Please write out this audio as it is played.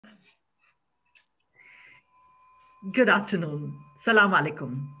Good afternoon. Salam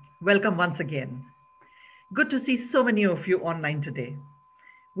alaikum. Welcome once again. Good to see so many of you online today.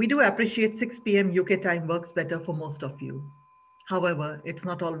 We do appreciate 6 p.m. UK time works better for most of you. However, it's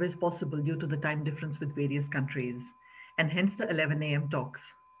not always possible due to the time difference with various countries, and hence the 11 a.m. talks.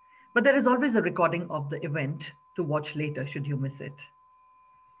 But there is always a recording of the event to watch later should you miss it.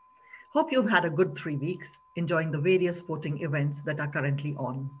 Hope you've had a good 3 weeks enjoying the various sporting events that are currently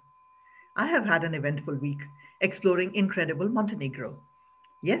on. I have had an eventful week exploring incredible Montenegro.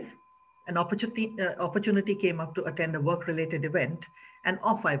 Yes, an opportunity came up to attend a work related event, and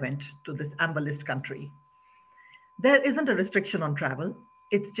off I went to this amber list country. There isn't a restriction on travel,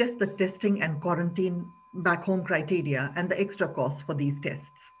 it's just the testing and quarantine back home criteria and the extra costs for these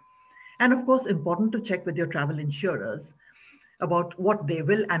tests. And of course, important to check with your travel insurers about what they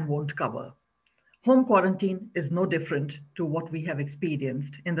will and won't cover. Home quarantine is no different to what we have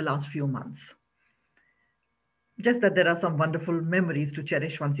experienced in the last few months. Just that there are some wonderful memories to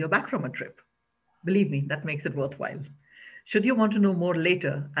cherish once you're back from a trip. Believe me, that makes it worthwhile. Should you want to know more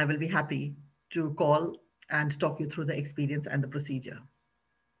later, I will be happy to call and talk you through the experience and the procedure.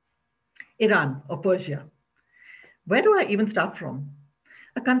 Iran or Persia. Where do I even start from?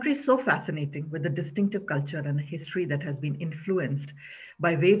 A country so fascinating with a distinctive culture and a history that has been influenced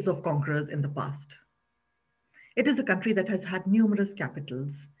by waves of conquerors in the past. It is a country that has had numerous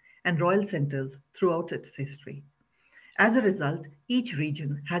capitals and royal centers throughout its history. As a result, each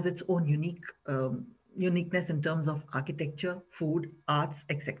region has its own uniqueness in terms of architecture, food, arts,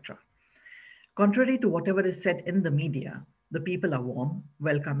 etc. Contrary to whatever is said in the media, the people are warm,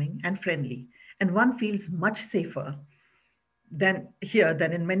 welcoming, and friendly, and one feels much safer than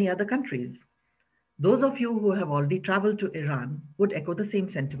in many other countries. Those of you who have already traveled to Iran would echo the same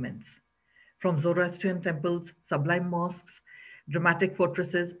sentiments. From Zoroastrian temples, sublime mosques, dramatic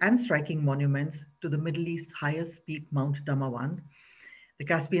fortresses, and striking monuments to the Middle East's highest peak, Mount Damawand, the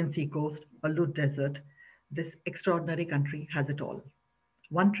Caspian Sea coast, or Lut Desert, this extraordinary country has it all.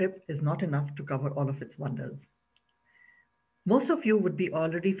 One trip is not enough to cover all of its wonders. Most of you would be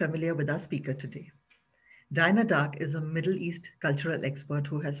already familiar with our speaker today. Darke is a Middle East cultural expert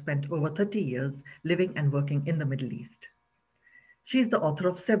who has spent over 30 years living and working in the Middle East. She is the author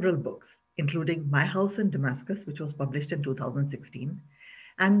of several books, including My House in Damascus, which was published in 2016,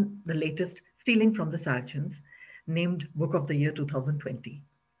 and the latest, Stealing from the Saracens, named Book of the Year 2020.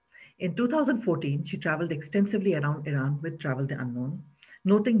 In 2014, she traveled extensively around Iran with Travel the Unknown,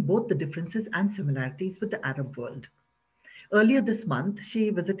 noting both the differences and similarities with the Arab world. Earlier this month, she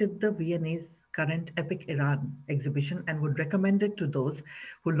visited the V&A's current Epic Iran exhibition and would recommend it to those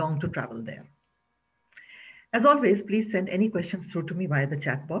who long to travel there. As always, please send any questions through to me via the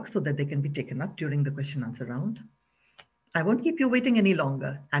chat box so that they can be taken up during the question answer round. I won't keep you waiting any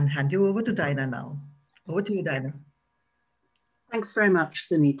longer and hand you over to Dinah now. Over to you, Dinah. Thanks very much,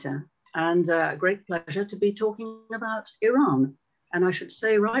 Sunita, and a great pleasure to be talking about Iran. And I should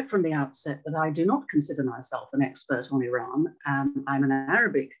say right from the outset that I do not consider myself an expert on Iran. I'm an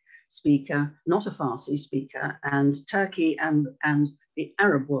Arabic speaker, not a Farsi speaker, and Turkey and the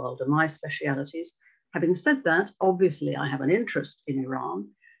Arab world are my specialities. Having said that, obviously I have an interest in Iran,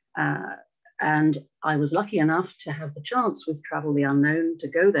 and I was lucky enough to have the chance with Travel the Unknown to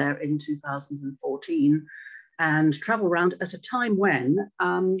go there in 2014 and travel around at a time when,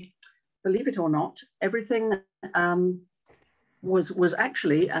 believe it or not, everything was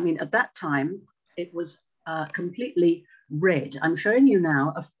actually, I mean, at that time, it was completely red. I'm showing you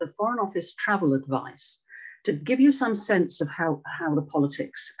now the Foreign Office travel advice to give you some sense of how the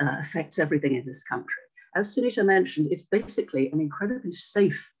politics affects everything in this country. As Sunita mentioned, it's basically an incredibly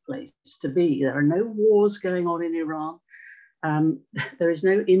safe place to be. There are no wars going on in Iran. There is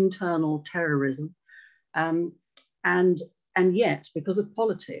no internal terrorism. And yet, because of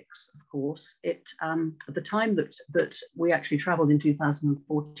politics, of course, at the time that we actually traveled in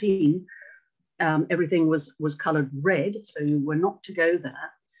 2014, everything was colored red, so you were not to go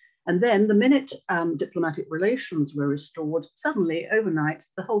there. And then the minute diplomatic relations were restored, suddenly overnight,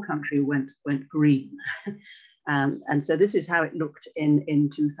 the whole country went green. And so this is how it looked in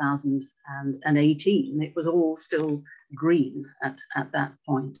 2018. It was all still green at that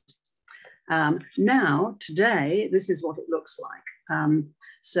point. Now, today, this is what it looks like.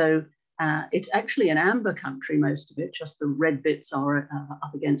 It's actually an amber country, most of it, just the red bits are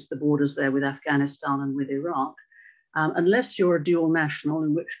up against the borders there with Afghanistan and with Iraq. Unless you're a dual national,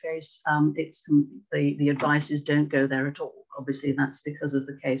 in which case the advice is don't go there at all. Obviously, that's because of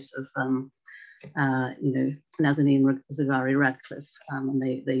the case of Nazanin Zaghari Radcliffe, and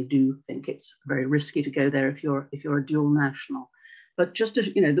they do think it's very risky to go there if you're a dual national. But just as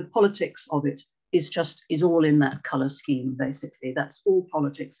the politics of it is all in that color scheme, basically. That's all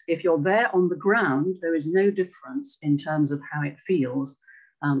politics. If you're there on the ground, there is no difference in terms of how it feels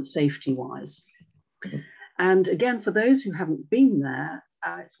safety-wise. And again, for those who haven't been there,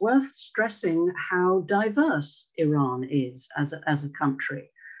 it's worth stressing how diverse Iran is as a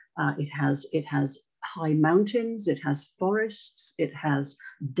country. It has high mountains, it has forests, it has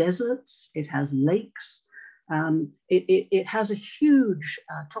deserts, it has lakes. It has a huge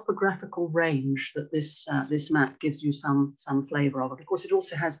topographical range that this map gives you some flavor of. Of course, it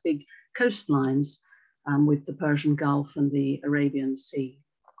also has big coastlines with the Persian Gulf and the Arabian Sea.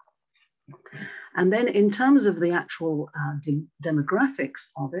 And then in terms of the actual demographics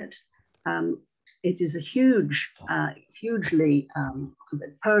of it, it is a hugely,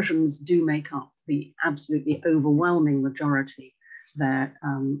 Persians do make up the absolutely overwhelming majority there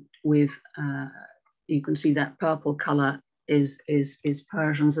with, you can see that purple color is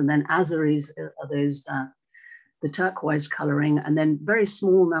Persians, and then Azeris are those, the turquoise coloring, and then very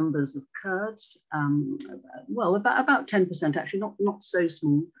small numbers of Kurds, well, about 10% actually, not so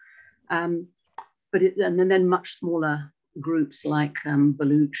small. But and then much smaller groups like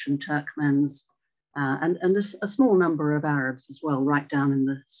Baluch and Turkmens, and a small number of Arabs as well, right down in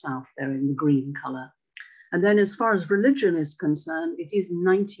the south there in the green color. And then as far as religion is concerned, it is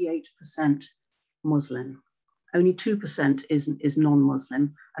 98% Muslim. Only 2% is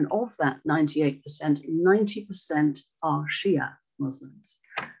non-Muslim. And of that 98%, 90% are Shia Muslims.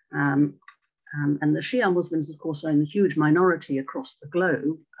 And the Shia Muslims, of course, are in the huge minority across the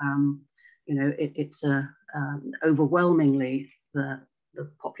globe. You know, it's overwhelmingly the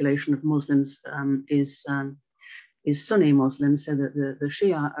population of Muslims is Sunni Muslims, so that the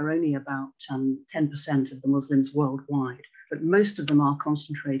Shia are only about 10% of the Muslims worldwide, but most of them are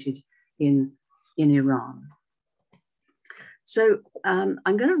concentrated in Iran. So I'm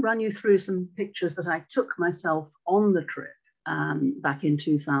going to run you through some pictures that I took myself on the trip back in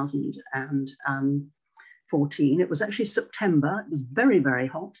 2014. It was actually September. It was very, very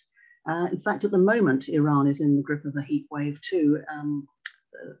hot. In fact, at the moment, Iran is in the grip of a heat wave too.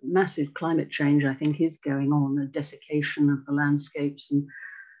 Massive climate change, I think, is going on, the desiccation of the landscapes and,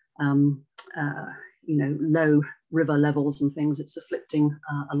 you know, low river levels and things. It's afflicting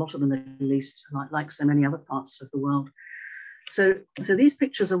a lot of the Middle East, like so many other parts of the world. So these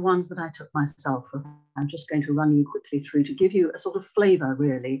pictures are ones that I took myself. I'm just going to run you quickly through to give you a sort of flavor,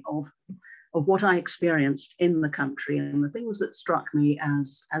 really, of what I experienced in the country and the things that struck me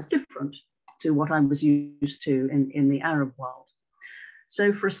as different to what I was used to in the Arab world.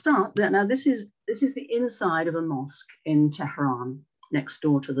 So for a start, now this is the inside of a mosque in Tehran, next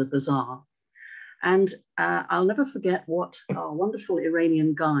door to the bazaar. And I'll never forget what our wonderful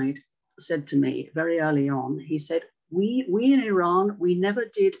Iranian guide said to me very early on. He said, we in Iran, we never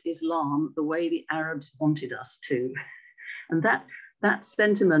did Islam the way the Arabs wanted us to. And that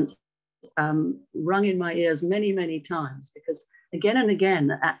sentiment rung in my ears many, many times, because again and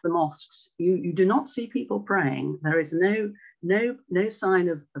again at the mosques, you do not see people praying. There is no sign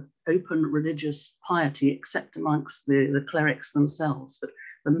of open religious piety except amongst the clerics themselves. But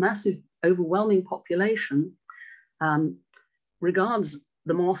the massive, overwhelming population regards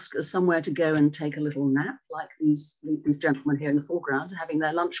the mosque as somewhere to go and take a little nap, like these gentlemen here in the foreground, having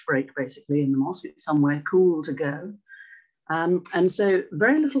their lunch break basically in the mosque. It's somewhere cool to go. And so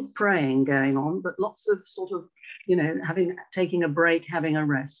very little praying going on, but lots of sort of, you know, taking a break, having a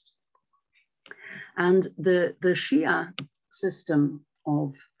rest. And the Shia system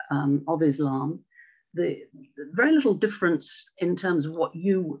of Islam, the very little difference in terms of what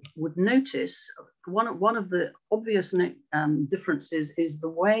you would notice. One of the obvious differences is the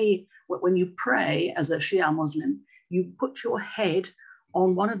way when you pray as a Shia Muslim, you put your head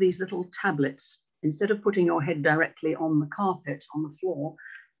on one of these little tablets. Instead of putting your head directly on the carpet, on the floor,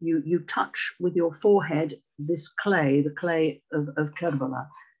 you touch with your forehead this clay, the clay of Kerbala,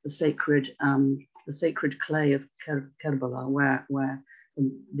 the sacred clay of Kerbala, where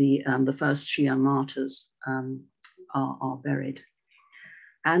the first Shia martyrs are buried.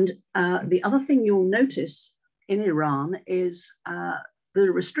 And the other thing you'll notice in Iran is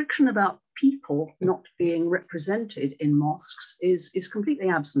the restriction about people not being represented in mosques is completely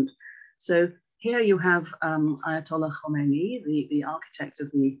absent. So here you have Ayatollah Khomeini, the architect of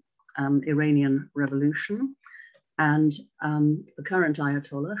the Iranian Revolution, and the current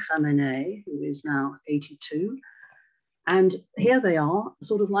Ayatollah, Khamenei, who is now 82. And here they are,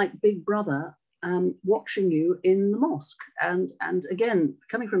 sort of like Big Brother, watching you in the mosque. And again,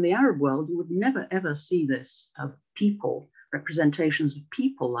 coming from the Arab world, you would never, ever see this of people, representations of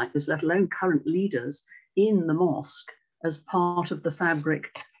people like this, let alone current leaders in the mosque as part of the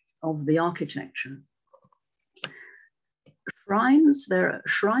fabric of the architecture. Shrines, there are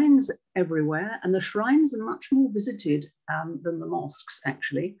shrines everywhere, and the shrines are much more visited than the mosques,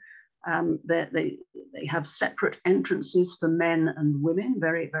 actually. They have separate entrances for men and women,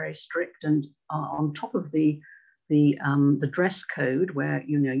 very, very strict, and on top of the dress code, where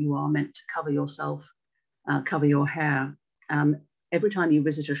you are meant to cover yourself, cover your hair. Every time you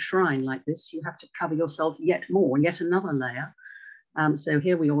visit a shrine like this, you have to cover yourself yet more, yet another layer. So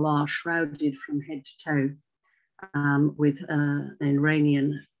here we all are, shrouded from head to toe, with an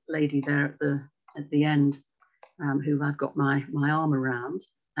Iranian lady there at the end, who I've got my arm around.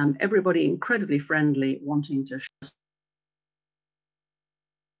 Everybody incredibly friendly, wanting to.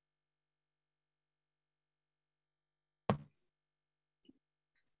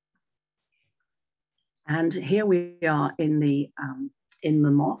 And here we are in the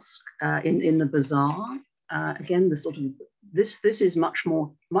mosque, in the bazaar. Again, the sort of this is much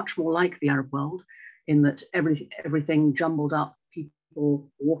more like the Arab world, in that everything jumbled up,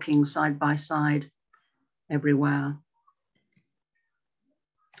 people walking side by side everywhere.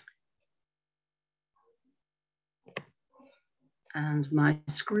 And my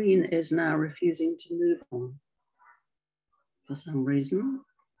screen is now refusing to move on for some reason.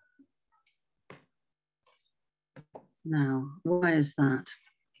 Now, why is that?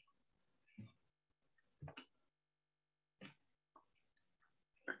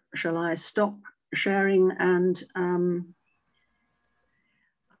 Shall I stop sharing and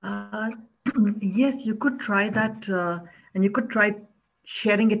yes, you could try that, and you could try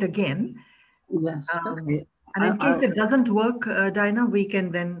sharing it again. Yes, okay. And in case it doesn't work, Dinah, we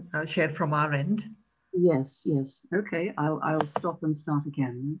can then share from our end. Yes, yes. Okay, I'll stop and start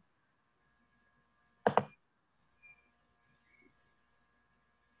again.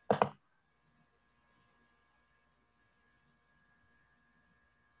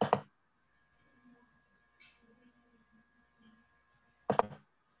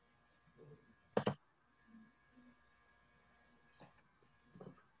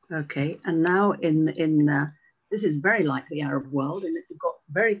 Okay, and now this is very like the Arab world, in that you've got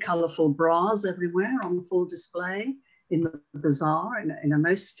very colourful bras everywhere on full display in the bazaar, in a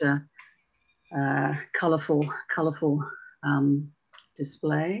most colourful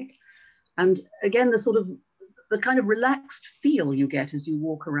display. And again, the kind of relaxed feel you get as you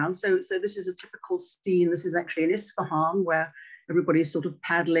walk around. So this is a typical scene. This is actually in Isfahan, where everybody's sort of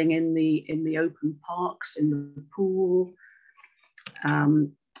paddling in the open parks, in the pool.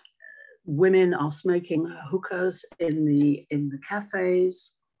 Women are smoking hookahs in the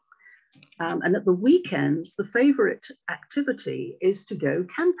cafes. And at the weekends, the favorite activity is to go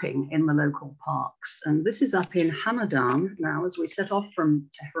camping in the local parks. And this is up in Hamadan. Now, as we set off from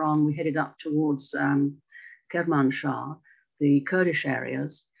Tehran, we headed up towards Kermanshah, the Kurdish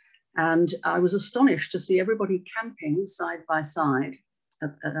areas. And I was astonished to see everybody camping side by side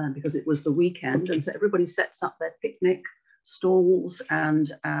because it was the weekend. And so everybody sets up their picnic stalls,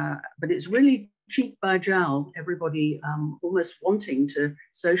 and but it's really cheek by jowl, everybody almost wanting to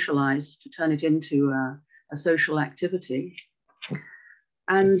socialize, to turn it into a social activity.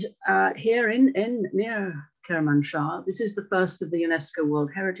 And here near Kermanshah, this is the first of the UNESCO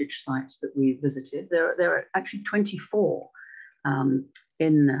World Heritage Sites that we visited. There are actually 24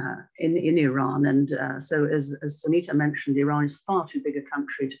 in Iran, and so as Sunita mentioned, Iran is far too big a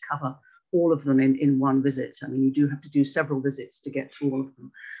country to cover all of them in one visit. I mean, you do have to do several visits to get to all of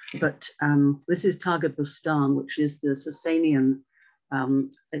them. But this is Targe Bustan, which is the Sasanian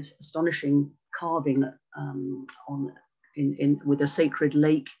astonishing carving with a sacred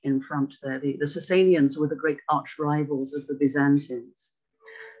lake in front there. The Sasanians were the great arch rivals of the Byzantines.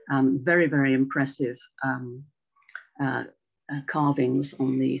 Very, very impressive carvings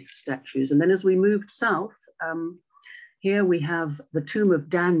on the statues. And then as we moved south, here we have the tomb of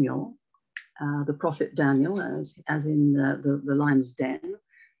Daniel, the prophet Daniel, as in the lion's den.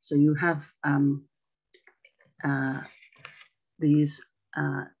 So you have these,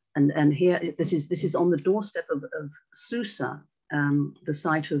 and here this is on the doorstep of Susa, the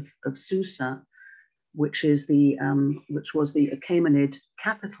site of Susa, which was the Achaemenid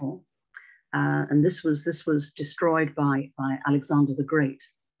capital, and this was destroyed by Alexander the Great.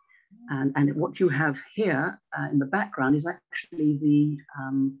 And what you have here in the background is actually the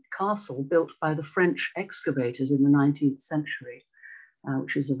castle built by the French excavators in the 19th century,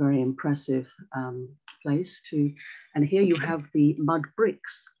 which is a very impressive place to. And here you have the mud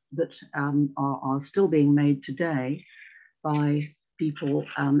bricks that are still being made today by people,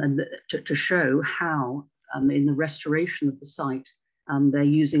 and to show how in the restoration of the site, they're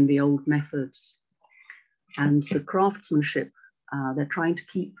using the old methods. And the craftsmanship They're trying to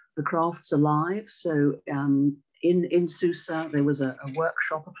keep the crafts alive. So in Susa, there was a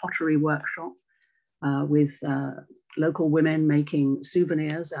workshop, a pottery workshop, with local women making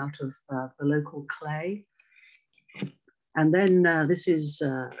souvenirs out of the local clay. And then this is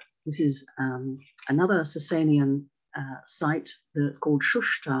another Sasanian site that's called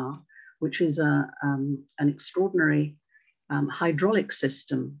Shushtar, which is an extraordinary hydraulic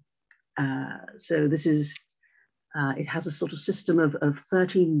system. So this is, it has a sort of system of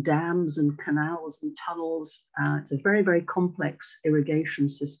 13 dams and canals and tunnels. It's a very, very complex irrigation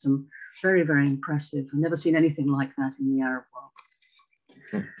system. Very, very impressive. I've never seen anything like that in the Arab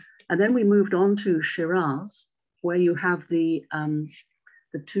world. And then we moved on to Shiraz, where you have the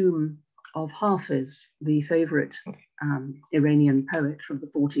tomb of Hafiz, the favorite Iranian poet from the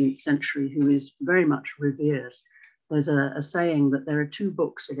 14th century, who is very much revered. There's a saying that there are two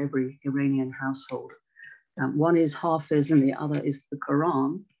books in every Iranian household. One is Hafiz and the other is the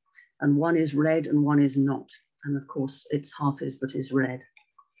Quran, and one is read and one is not. And of course, it's Hafiz that is read.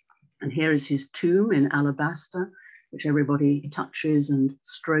 And here is his tomb in alabaster, which everybody touches and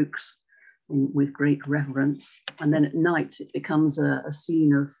strokes with great reverence. And then at night, it becomes a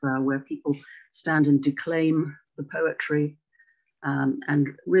scene of where people stand and declaim the poetry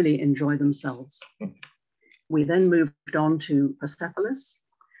and really enjoy themselves. We then moved on to Persepolis,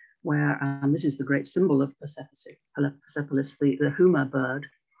 where this is the great symbol of Persepolis, the huma bird,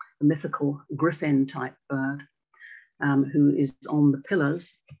 the mythical griffin type bird, who is on the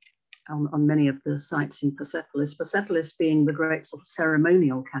pillars on many of the sites in Persepolis. Persepolis being the great sort of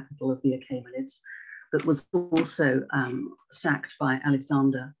ceremonial capital of the Achaemenids, that was also sacked by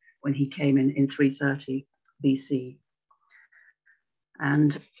Alexander when he came in 330 BC.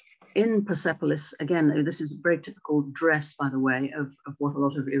 And in Persepolis, again, this is a very typical dress, by the way, of what a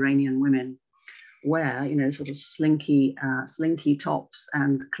lot of Iranian women wear, you know, sort of slinky tops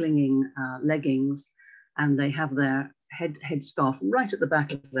and clinging leggings, and they have their headscarf right at the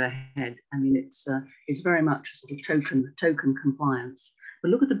back of their head. I mean, it's very much a sort of token compliance. But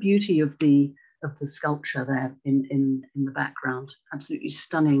look at the beauty of the sculpture there in the background. Absolutely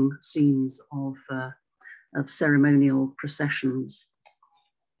stunning scenes of ceremonial processions.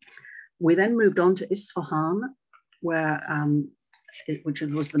 We then moved on to Isfahan, where which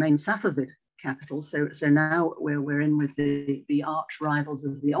was the main Safavid capital. So now we're in with the arch rivals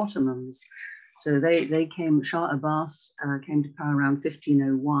of the Ottomans. So they came, Shah Abbas came to power around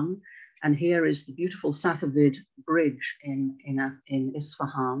 1501, and here is the beautiful Safavid bridge in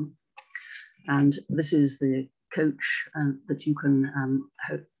Isfahan, and this is the coach that you can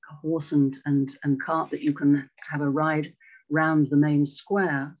horse and cart that you can have a ride round the main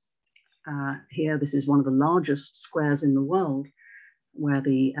square. Here, this is one of the largest squares in the world, where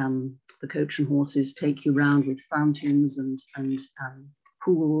the coach and horses take you round with fountains and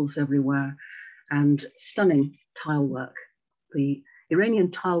pools everywhere, and stunning tile work. The Iranian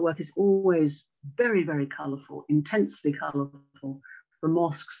tile work is always very, very colourful, intensely colourful. The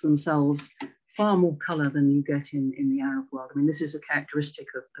mosques themselves, far more colour than you get in the Arab world. I mean, this is a characteristic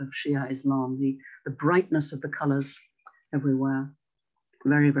of Shia Islam, the brightness of the colours everywhere.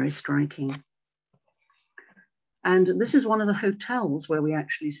 Very, very striking. And this is one of the hotels where we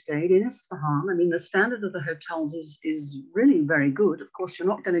actually stayed in Isfahan. I mean, the standard of the hotels is really very good. Of course, you're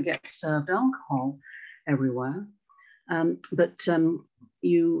not going to get served alcohol everywhere, but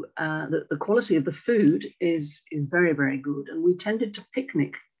the quality of the food is very, very good. And we tended to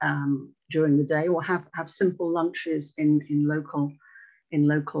picnic during the day, or have simple lunches in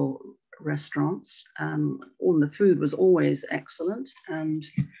local restaurants. All the food was always excellent, and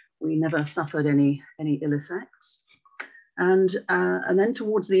we never suffered any ill effects. And then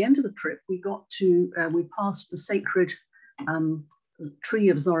towards the end of the trip, we passed the sacred tree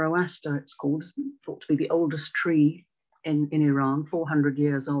of Zoroaster, it's called, thought to be the oldest tree in Iran, 400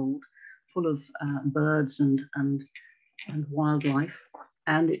 years old, full of birds and wildlife.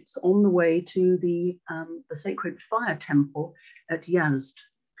 And it's on the way to the sacred fire temple at Yazd.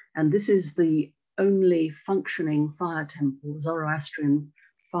 And this is the only functioning fire temple, Zoroastrian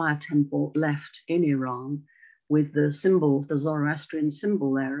fire temple, left in Iran, with the symbol, the Zoroastrian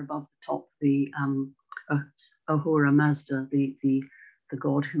symbol there above the top, the Ahura Mazda, the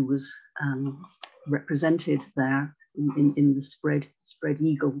god who was represented there in the spread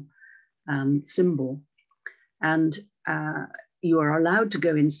eagle symbol. And you are allowed to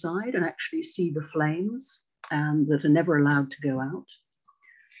go inside and actually see the flames that are never allowed to go out.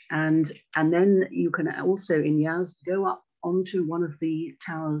 And then you can also in Yazd go up onto one of the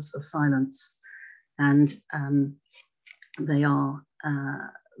towers of silence, and they are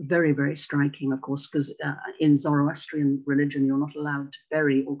very, very striking, of course, because in Zoroastrian religion, you're not allowed to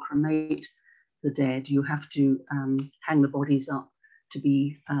bury or cremate the dead. You have to hang the bodies up to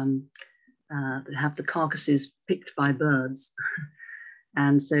be have the carcasses picked by birds.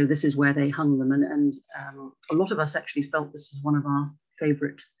 And so this is where they hung them. And a lot of us actually felt this is one of our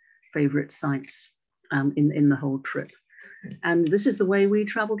favorite sites in the whole trip. And this is the way we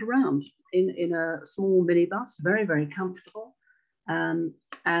traveled around in a small minibus, very, very comfortable. And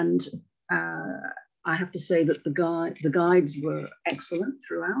I have to say that the guides were excellent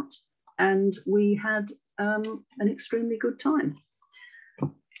throughout, and we had an extremely good time.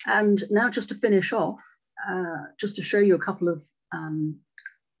 And now just to finish off, just to show you a couple of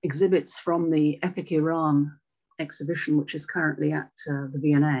exhibits from the Epic Iran exhibition, which is currently at the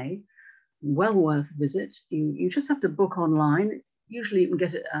V&A. Well worth a visit. You just have to book online. Usually you can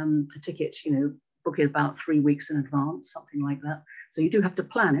get a ticket, book it about 3 weeks in advance, something like that. So you do have to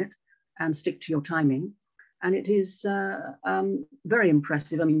plan it and stick to your timing. And it is very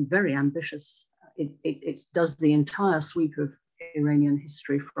impressive. I mean, very ambitious. It does the entire sweep of Iranian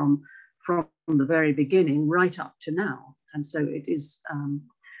history from the very beginning right up to now. And so it is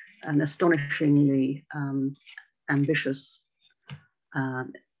an astonishingly ambitious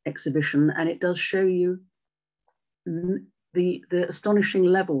exhibition, and it does show you the astonishing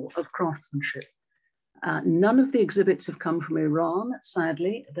level of craftsmanship. None of the exhibits have come from Iran,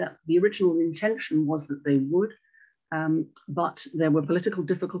 sadly. The original intention was that they would, but there were political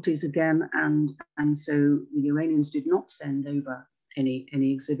difficulties again, and so the Iranians did not send over any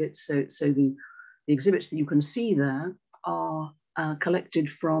exhibits. So the exhibits that you can see there are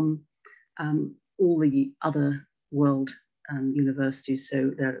collected from all the other world universities.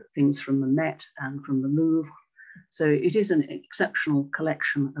 So there are things from the Met and from the Louvre. So it is an exceptional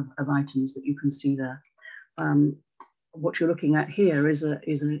collection of items that you can see there. What you're looking at here is an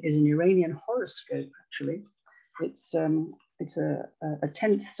Iranian horoscope. Actually, it's a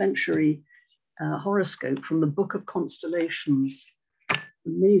 10th century horoscope from the Book of Constellations.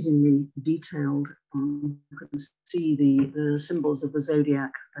 Amazingly detailed. You can see the symbols of the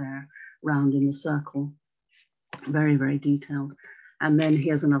zodiac there round in the circle. Very, very detailed. And then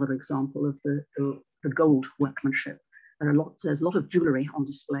here's another example of the gold workmanship. There's a lot of jewelry on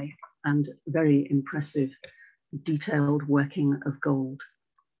display and very impressive detailed working of gold.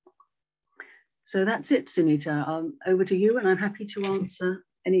 So that's it, Sunita. Over to you, and I'm happy to answer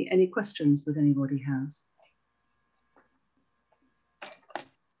any questions that anybody has.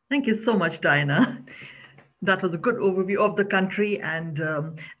 Thank you so much, Diana. That was a good overview of the country. And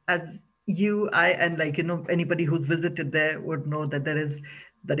as anybody who's visited there would know that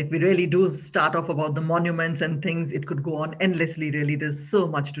that if we really do start off about the monuments and things, it could go on endlessly, really. There's so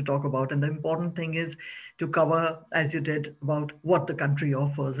much to talk about. And the important thing is to cover, as you did, about what the country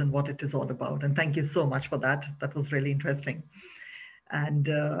offers and what it is all about. And thank you so much for that. That was really interesting. And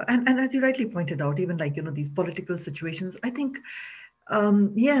as you rightly pointed out, even these political situations, I think,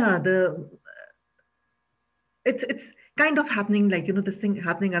 it's kind of happening, this thing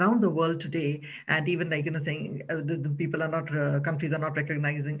happening around the world today. And even saying the people are not, countries are not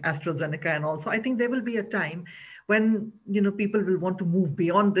recognizing AstraZeneca and all. So I think there will be a time when, people will want to move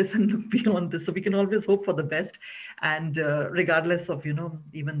beyond this and look beyond this. So we can always hope for the best. And regardless of,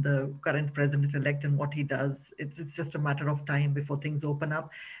 even the current president-elect and what he does, it's just a matter of time before things open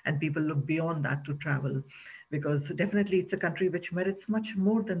up and people look beyond that to travel. Because definitely it's a country which merits much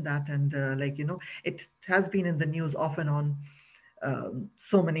more than that. And it has been in the news off and on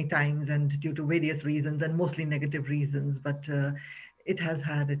so many times and due to various reasons and mostly negative reasons, but it has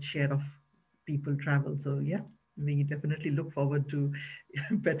had its share of people travel. So yeah, we definitely look forward to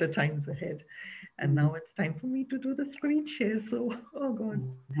better times ahead. And now it's time for me to do the screen share. So, oh God,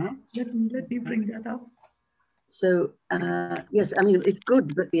 let me bring that up. So yes, I mean, it's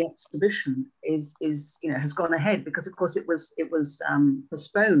good that the exhibition has gone ahead, because of course it was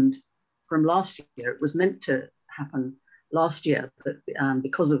postponed from last year. It was meant to happen last year, but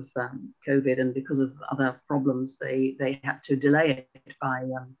because of COVID and because of other problems, they had to delay it by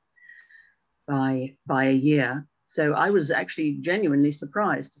a year. So I was actually genuinely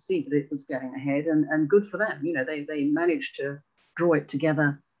surprised to see that it was going ahead, and good for them. They managed to draw it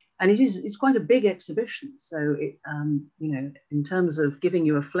together. And it's quite a big exhibition. So it, in terms of giving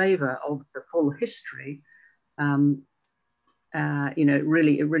you a flavor of the full history, it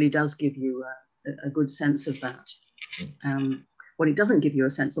really does give you a good sense of that. What it doesn't give you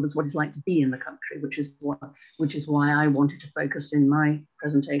a sense of is what it's like to be in the country, which is why I wanted to focus in my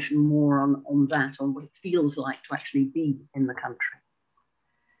presentation more on that, on what it feels like to actually be in the country.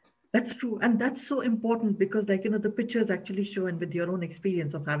 That's true. And that's so important because, like, the pictures actually show, and with your own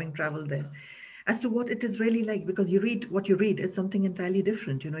experience of having traveled there, as to what it is really like, because you read what you read is something entirely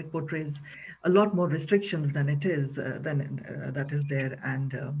different. It portrays a lot more restrictions than it is, that is there.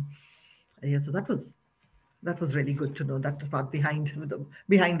 And yeah, so that was really good to know that part behind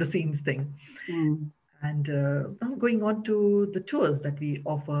the scenes thing. Mm. And now going on to the tours that we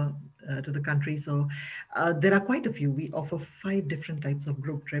offer to the country. So there are quite a few. We offer 5 different types of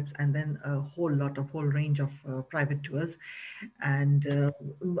group trips and then whole range of private tours. And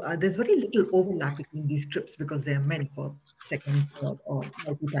there's very little overlap between these trips because they are meant for second, third, or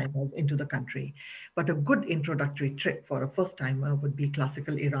multi-timers into the country. But a good introductory trip for a first timer would be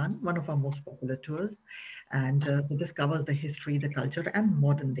Classical Iran, one of our most popular tours. And so this covers the history, the culture, and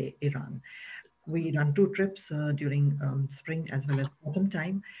modern day Iran. We run 2 trips during spring as well as autumn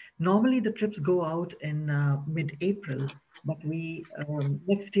time. Normally, the trips go out in mid-April, but we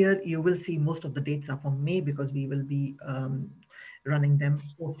next year you will see most of the dates are from May because we will be running them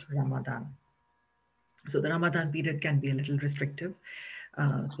post Ramadan. So the Ramadan period can be a little restrictive.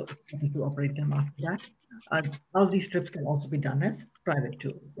 So it's better to operate them after that. Uh, all these trips can also be done as private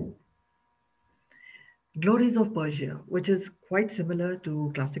tours. Glories of Persia, which is quite similar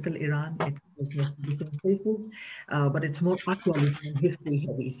to classical Iran. It covers most of the same places, but it's more archaeology and history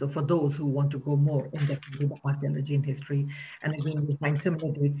heavy. So for those who want to go more in depth into the archaeology and history, and again, you'll find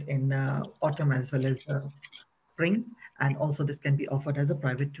similar dates in autumn as well as spring. And also this can be offered as a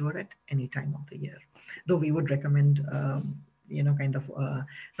private tour at any time of the year. Though we would recommend, kind of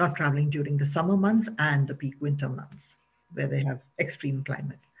not traveling during the summer months and the peak winter months where they have extreme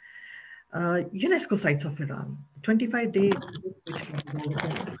climates. UNESCO sites of Iran, 25-day which covers all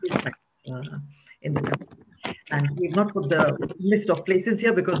the 22 sites in the country. And we've not put the list of places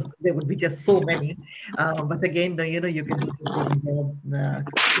here because there would be just so many. But again, you can do this during the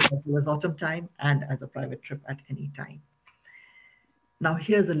as well as autumn time and as a private trip at any time. Now,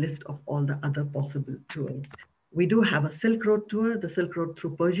 here's a list of all the other possible tours. We do have a Silk Road tour, the Silk Road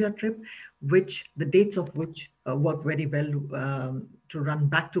through Persia trip, which the dates of which work very well to run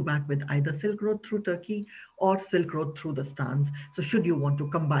back to back with either Silk Road through Turkey or Silk Road through the Stans. So, should you want to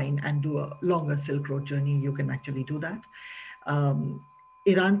combine and do a longer Silk Road journey, you can actually do that. Um,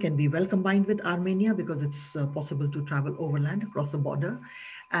 Iran can be well combined with Armenia because it's possible to travel overland across the border.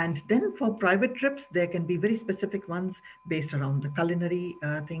 And then for private trips, there can be very specific ones based around the culinary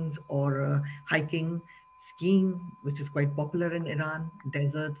things or hiking, skiing, which is quite popular in Iran,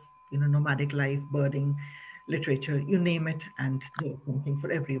 deserts, nomadic life, birding, literature, you name it, and there's something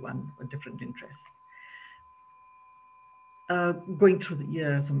for everyone with different interests. Going through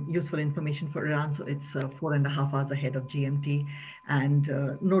some useful information for Iran. So it's 4.5 hours ahead of GMT and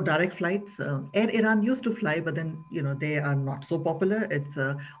no direct flights. Air Iran used to fly, but then, they are not so popular. It's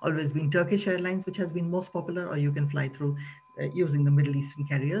always been Turkish Airlines, which has been most popular, or you can fly through using the Middle Eastern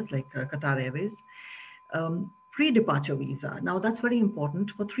carriers like Qatar Airways. Pre-departure visa. Now that's very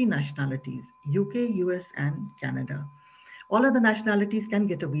important for 3 nationalities, UK, US, and Canada. All other nationalities can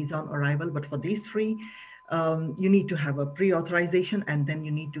get a visa on arrival, but for these 3, you need to have a pre-authorization and then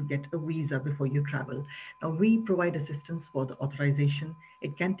you need to get a visa before you travel. Now, we provide assistance for the authorization.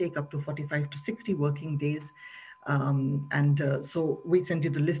 It can take up to 45 to 60 working days. And so we send you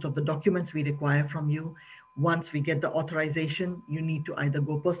the list of the documents we require from you. Once we get the authorization, you need to either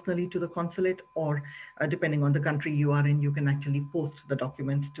go personally to the consulate or depending on the country you are in, you can actually post the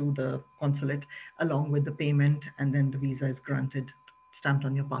documents to the consulate along with the payment, and then the visa is granted, stamped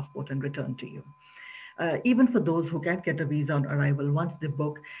on your passport and returned to you. Even for those who can't get a visa on arrival, once they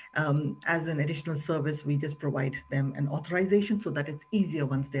book, as an additional service, we just provide them an authorization so that it's easier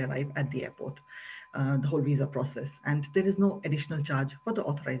once they arrive at the airport, the whole visa process. And there is no additional charge for the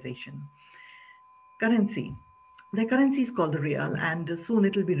authorization. Currency. The currency is called the real, and soon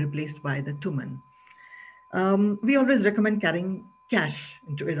it will be replaced by the tuman. We always recommend carrying cash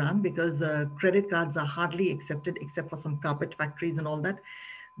into Iran because credit cards are hardly accepted except for some carpet factories and all that.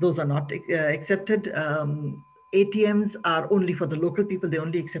 Those are not accepted. ATMs are only for the local people. They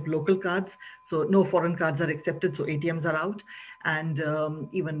only accept local cards. So no foreign cards are accepted. So ATMs are out. And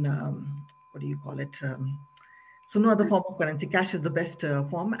even, what do you call it? So no other form of currency. Cash is the best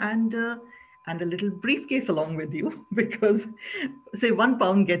form, and a little briefcase along with you because say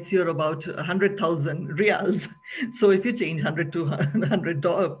 £1 gets you about 100,000 riyals. So if you change 100 to 100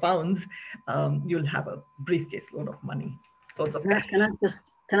 pounds, you'll have a briefcase load of money, loads of cash.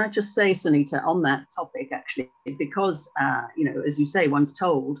 Can I just say, Sunita, on that topic actually, because as you say, once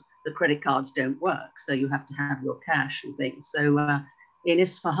told the credit cards don't work, so you have to have your cash and things. So in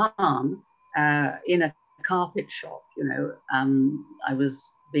Isfahan, in a carpet shop, I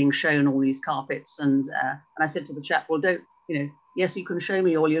was being shown all these carpets, and I said to the chap, well, don't, yes, you can show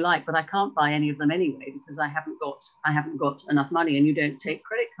me all you like, but I can't buy any of them anyway because I haven't got enough money, and you don't take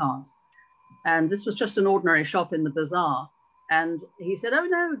credit cards. And this was just an ordinary shop in the bazaar. And he said, oh,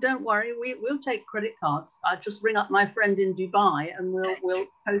 no, don't worry. We'll take credit cards. I'll just ring up my friend in Dubai and we'll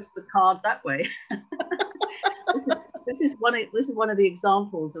post the card that way. This is one of the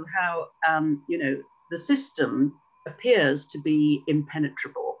examples of how, the system appears to be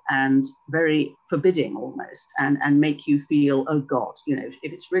impenetrable and very forbidding almost, and make you feel, oh God, if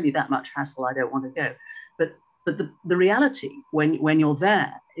it's really that much hassle, I don't want to go. But the reality when you're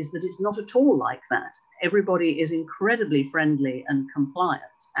there is that it's not at all like that. Everybody is incredibly friendly and compliant,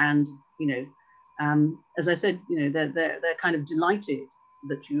 and as I said, they're kind of delighted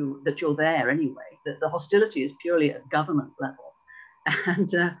that you're there anyway. That the hostility is purely at government level,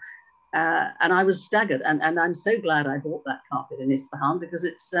 and I was staggered, and I'm so glad I bought that carpet in Isfahan, because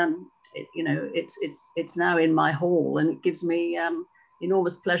it's now in my hall, and it gives me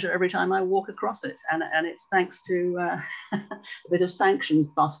enormous pleasure every time I walk across it, and it's thanks to a bit of sanctions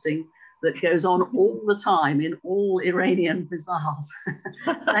busting that goes on all the time in all Iranian bazaars.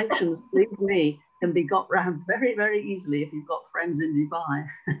 Sanctions, believe me, can be got round very, very easily if you've got friends in Dubai.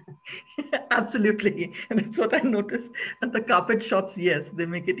 Absolutely, and that's what I noticed at the carpet shops. Yes, they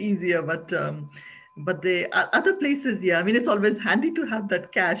make it easier, but the other places, yeah, I mean, it's always handy to have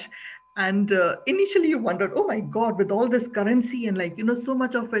that cash. And initially you wondered, oh my God, with all this currency and so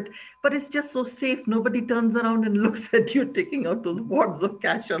much of it, but it's just so safe. Nobody turns around and looks at you taking out those wads of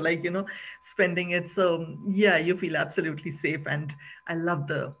cash or spending it. So yeah, you feel absolutely safe. And I love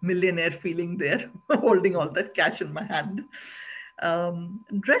the millionaire feeling there, holding all that cash in my hand.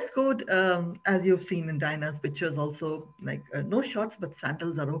 Dress code, as you've seen in Dinah's pictures also, no shorts, but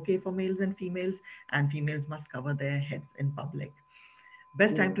sandals are okay for males and females, and females must cover their heads in public.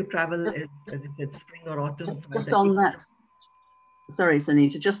 Best time to travel is, as you said, spring or autumn. Just on that, sorry,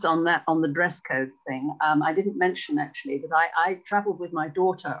 Sunita, just on the dress code thing, I didn't mention actually that I traveled with my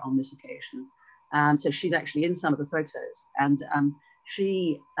daughter on this occasion. So she's actually in some of the photos, and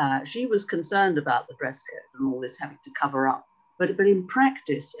she was concerned about the dress code and all this having to cover up. But in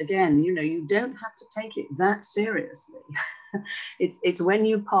practice, again, you don't have to take it that seriously. It's when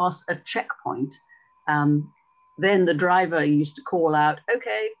you pass a checkpoint, then the driver used to call out,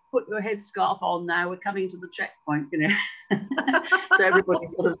 okay, put your headscarf on now, we're coming to the checkpoint, So everybody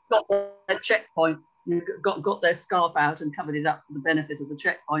sort of got their checkpoint, got their scarf out and covered it up for the benefit of the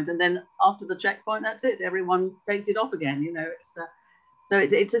checkpoint. And then after the checkpoint, that's it. Everyone takes it off again, So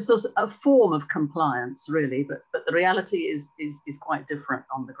it's a sort of a form of compliance, really, but the reality is quite different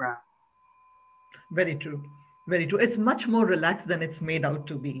on the ground. Very true. Very true. It's much more relaxed than it's made out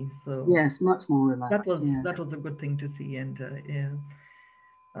to be. So yes, much more relaxed. That was a good thing to see. And yeah.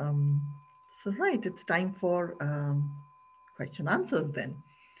 So right, it's time for question answers then.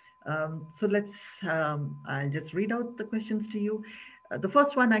 So I'll just read out the questions to you. The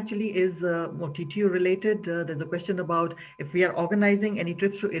first one actually is more TTU related. There's a question about if we are organizing any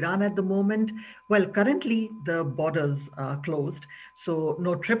trips to Iran at the moment. Well, currently the borders are closed, so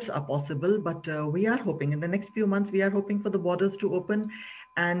no trips are possible, but we are hoping in the next few months, we are hoping for the borders to open.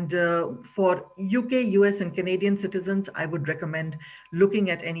 And for UK, US and Canadian citizens, I would recommend looking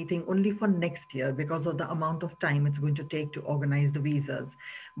at anything only for next year because of the amount of time it's going to take to organize the visas.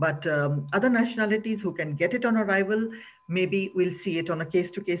 But other nationalities who can get it on arrival, maybe we'll see it on a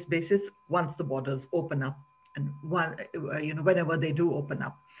case-to-case basis once the borders open up, and whenever they do open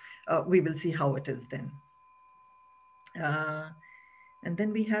up, we will see how it is then. And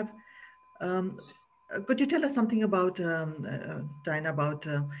then we have, could you tell us something about, Diana, about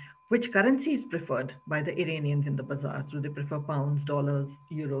which currency is preferred by the Iranians in the bazaars? Do they prefer pounds, dollars,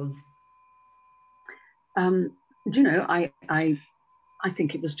 euros? I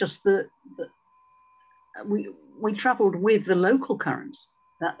think it was just we travelled with the local currency.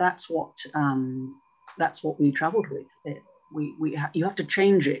 That's what we travelled with. You have to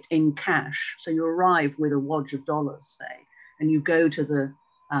change it in cash. So you arrive with a wad of dollars, say, and you go to the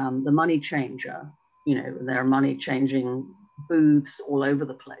money changer. There are money changing booths all over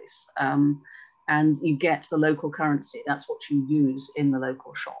the place, and you get the local currency. That's what you use in the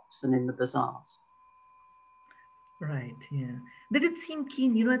local shops and in the bazaars. Right, yeah. They did seem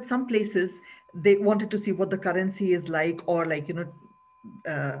keen, at some places they wanted to see what the currency is like, or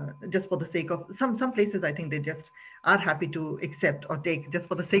just for the sake of, some places I think they just are happy to accept or take just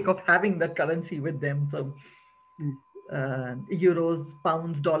for the sake of having that currency with them. So euros,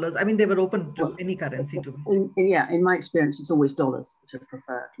 pounds, dollars, I mean, they were open to any currency. In my experience, it's always dollars that are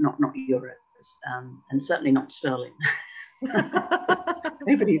preferred, not euros, and certainly not sterling.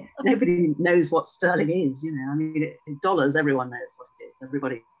 Nobody knows what sterling is, you know. I mean, dollars, everyone knows what it is.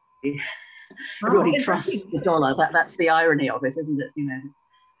 Everybody trusts Interesting. the dollar. That's the irony of it, isn't it? You know,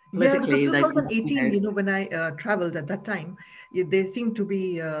 Yeah, because politically, they, you 2018, know, when I traveled at that time, they seem to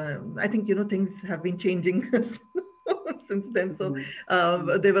be, I think, things have been changing since then. So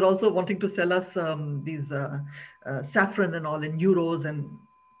they were also wanting to sell us these saffron and all in euros. And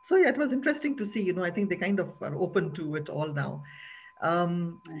so, yeah, it was interesting to see, I think they kind of are open to it all now.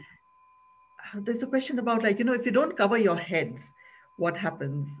 Um, there's a question about, like, if you don't cover your heads, what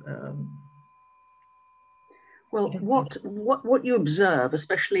happens? I well, don't know. what you observe,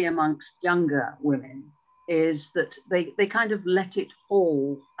 especially amongst younger women, is that they kind of let it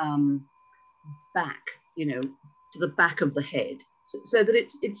fall back, you know, to the back of the head, so that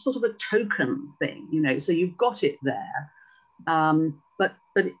it's sort of a token thing, you know. So you've got it there, but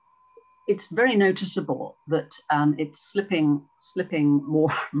it's very noticeable that it's slipping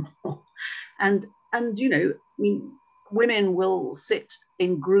more and more, and you know, I mean, women will sit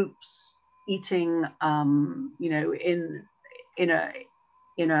in groups eating, you know, in a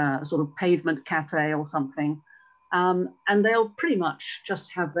in a sort of pavement cafe or something, and they'll pretty much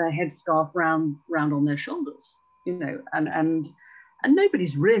just have their headscarf round on their shoulders, you know, and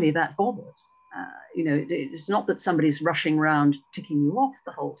nobody's really that bothered. You know, it's not that somebody's rushing around ticking you off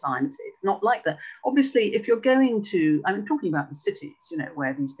the whole time. It's not like that. Obviously, if you're going to, I'm talking about the cities, you know,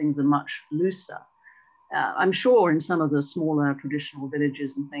 where these things are much looser. I'm sure in some of the smaller traditional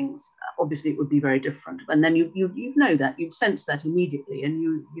villages and things, obviously it would be very different. And then you know that, you'd sense that immediately, and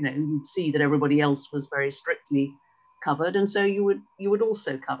you know, you'd see that everybody else was very strictly covered, and so you would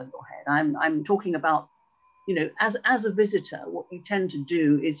also cover your head. I'm talking about, you know, as a visitor, what you tend to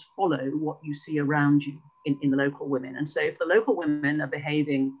do is follow what you see around you in the local women. And so if the local women are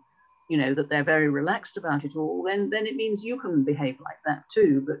behaving, you know, that they're very relaxed about it all, then it means you can behave like that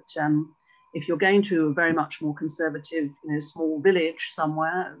too. But if you're going to a very much more conservative, you know, small village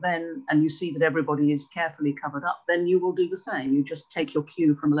somewhere, then, and you see that everybody is carefully covered up, then you will do the same. You just take your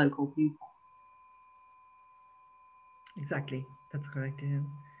cue from local people. Exactly, that's correct. Yeah.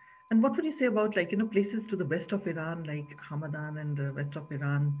 And what would you say about, like, places to the west of Iran, like Hamadan and the west of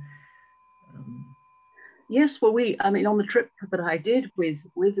Iran? Um, Yes, well, I mean, on the trip that I did with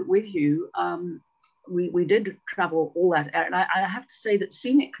you, we did travel all that, and I have to say that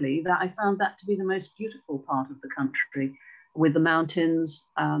scenically, that I found that to be the most beautiful part of the country, with the mountains,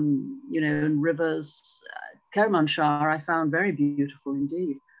 you know, and rivers. Kermanshah, I found very beautiful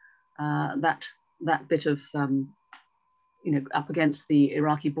indeed. That bit of you know, up against the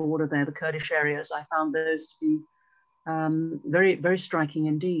Iraqi border there, the Kurdish areas, I found those to be very striking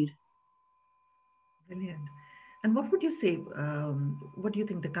indeed. Brilliant. And what would you say? What do you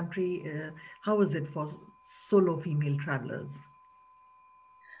think the country? How is it for solo female travelers?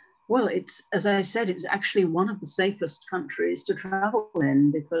 Well, it's, as I said, it's actually one of the safest countries to travel in,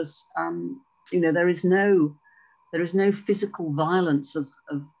 because you know, there is no physical violence of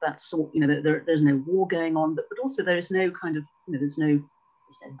that sort. You know, there's no war going on, but also there is no kind of, you know, there's no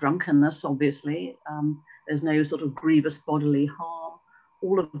drunkenness, obviously. There's no sort of grievous bodily harm.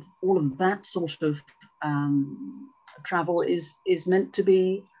 All of that sort of travel is meant to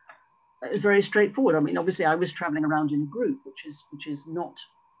be very straightforward. I mean, obviously, I was traveling around in a group, which is not,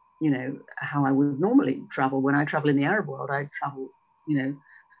 you know, how I would normally travel. When I travel in the Arab world, I travel,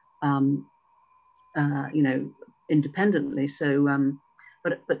 um, you know, independently. So,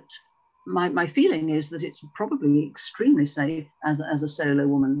 but my feeling is that it's probably extremely safe as a solo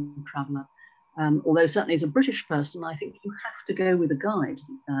woman traveller. Although certainly as a British person, I think you have to go with a guide.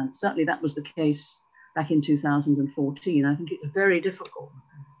 Certainly that was the case back in 2014. I think it's very difficult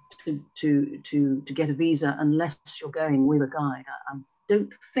to get a visa unless you're going with a guide. I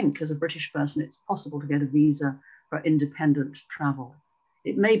don't think as a British person it's possible to get a visa for independent travel.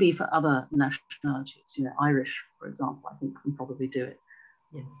 It may be for other nationalities, you know, Irish, for example, I think can probably do it.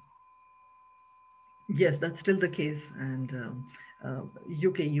 Yes. Yes, that's still the case. And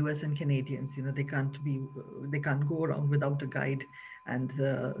UK, US, and Canadians, they can't go around without a guide, and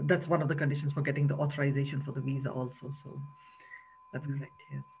that's one of the conditions for getting the authorization for the visa, also. So that's correct.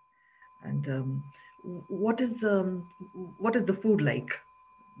 Yes. And what is the food like?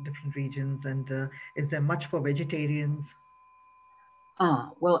 Different regions, and is there much for vegetarians?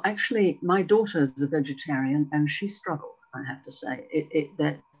 Well, actually, my daughter's a vegetarian and she struggled, I have to say.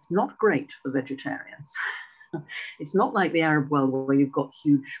 That's not great for vegetarians. It's not like the Arab world where you've got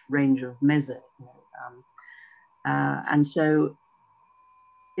huge range of meze. You know, and so,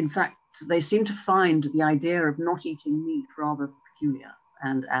 in fact, they seem to find the idea of not eating meat rather peculiar,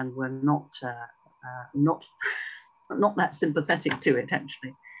 and were not not that sympathetic to it,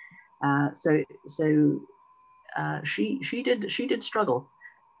 actually. She did struggle.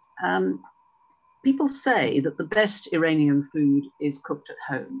 People say that the best Iranian food is cooked at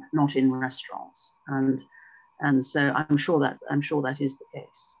home, not in restaurants, and so I'm sure that is the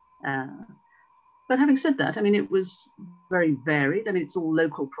case. But having said that, I mean, it was very varied. I mean, it's all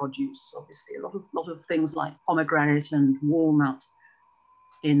local produce, obviously. A lot of things like pomegranate and walnut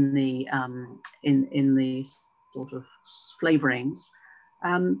in the sort of flavorings.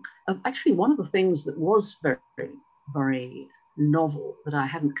 Actually, one of the things that was very, very novel that I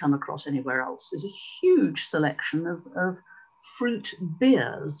hadn't come across anywhere else is a huge selection of fruit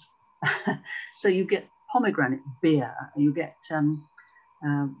beers. So you get pomegranate beer, you get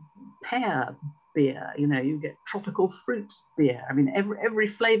pear beer, you know, you get tropical fruits beer. I mean, every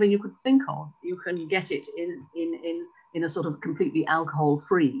flavor you could think of, you can get it in a sort of completely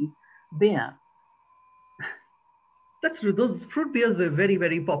alcohol-free beer. That's true. Those fruit beers were very,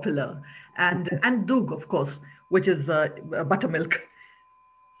 very popular, and Doog, of course, which is buttermilk.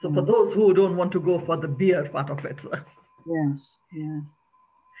 So for Yes. those who don't want to go for the beer part of it. So. Yes, yes.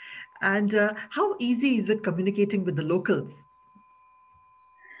 And how easy is it communicating with the locals?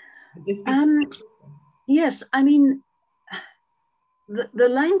 Yes, I mean, the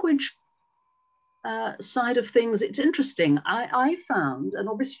language side of things, it's interesting. I found, and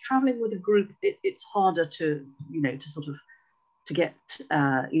obviously traveling with a group, it's harder to, you know, to sort of to get,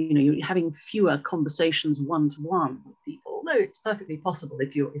 you know, you're having fewer conversations one-to-one with people, although it's perfectly possible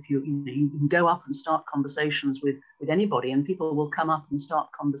if you know, you can go up and start conversations with anybody, and people will come up and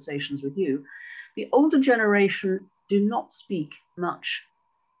start conversations with you. The older generation do not speak much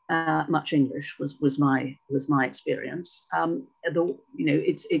English, was my experience. You know,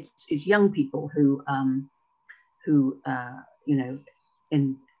 it's young people who you know,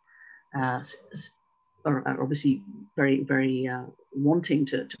 in are obviously very, very wanting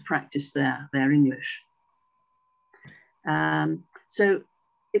to practice their English. So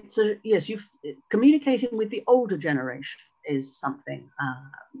it's yes, communicating with the older generation is something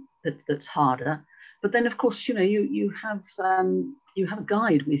that's harder. But then, of course, you know, you have a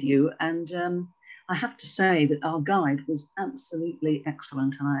guide with you, and I have to say that our guide was absolutely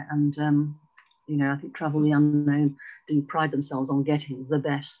excellent, and you know, I think Travel the Unknown do pride themselves on getting the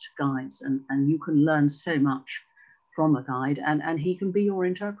best guides, and you can learn so much from a guide, and he can be your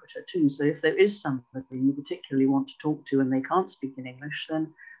interpreter too. So if there is somebody you particularly want to talk to and they can't speak in English,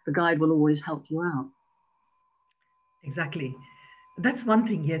 then the guide will always help you out. Exactly. That's one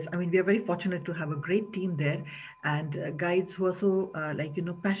thing, yes. I mean, we are very fortunate to have a great team there, and guides who are so, like, you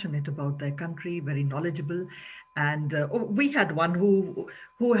know, passionate about their country, very knowledgeable. And we had one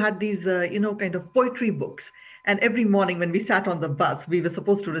who had these, you know, kind of poetry books. And every morning when we sat on the bus, we were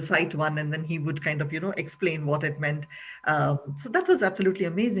supposed to recite one, and then he would kind of, you know, explain what it meant. So that was absolutely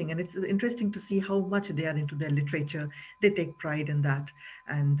amazing. And it's interesting to see how much they are into their literature. They take pride in that.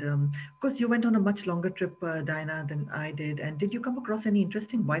 And of course, you went on a much longer trip, Diana, than I did. And did you come across any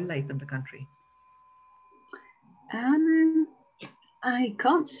interesting wildlife in the country? I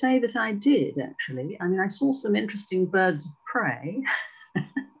can't say that I did, actually. I mean, I saw some interesting birds of prey,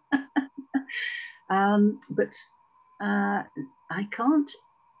 but I can't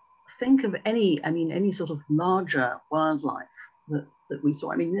think of any, I mean, any sort of larger wildlife that we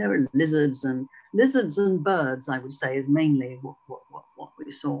saw. I mean, there are lizards and birds, I would say, is mainly what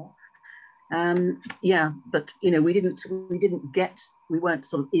we saw. Yeah, but you know, we weren't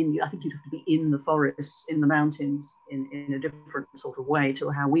sort of in, I think you'd have to be in the forests, in the mountains, in a different sort of way to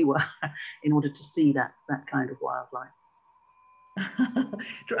how we were in order to see that kind of wildlife.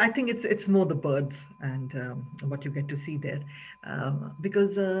 I think it's more the birds and what you get to see there,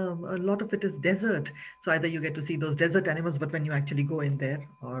 because a lot of it is desert. So either you get to see those desert animals, but when you actually go in there,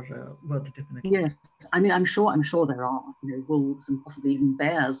 or birds definitely. Yes, I mean, I'm sure there are, you know, wolves and possibly even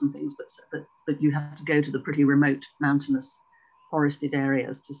bears and things, but you have to go to the pretty remote mountainous forested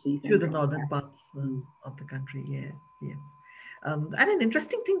areas to see things. To the northern parts of the country, yes, yes. And an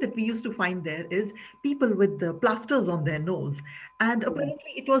interesting thing that we used to find there is people with the plasters on their nose. And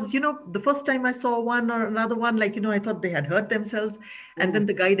apparently it was, you know, the first time I saw one or another one, like, you know, I thought they had hurt themselves. And then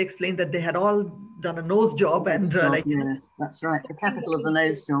the guide explained that they had all done a nose job and like. Yes, that's right. The capital of the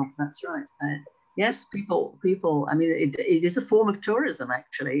nose job. That's right. Yes, people. I mean, it is a form of tourism,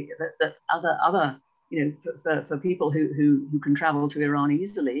 actually, that other you know, for people who can travel to Iran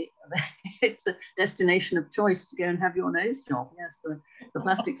easily, it's a destination of choice to go and have your nose job. Yes, the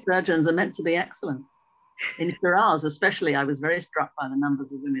plastic surgeons are meant to be excellent. In Shiraz, especially, I was very struck by the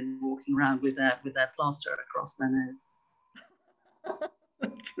numbers of women walking around with their plaster across their nose.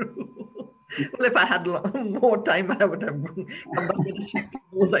 True. Well, if I had more time, I would have come back with a sheet of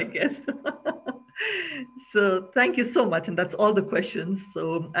those, I guess. So thank you so much. And that's all the questions.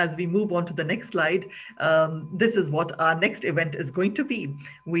 So as we move on to the next slide, this is what our next event is going to be.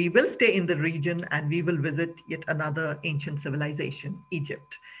 We will stay in the region and we will visit yet another ancient civilization,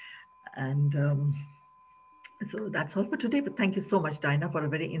 Egypt. And so that's all for today. But thank you so much, Dinah, for a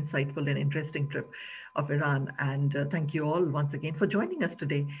very insightful and interesting trip of Iran. And thank you all once again for joining us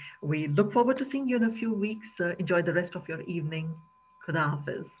today. We look forward to seeing you in a few weeks. Enjoy the rest of your evening. Khuda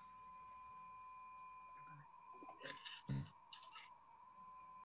Hafiz.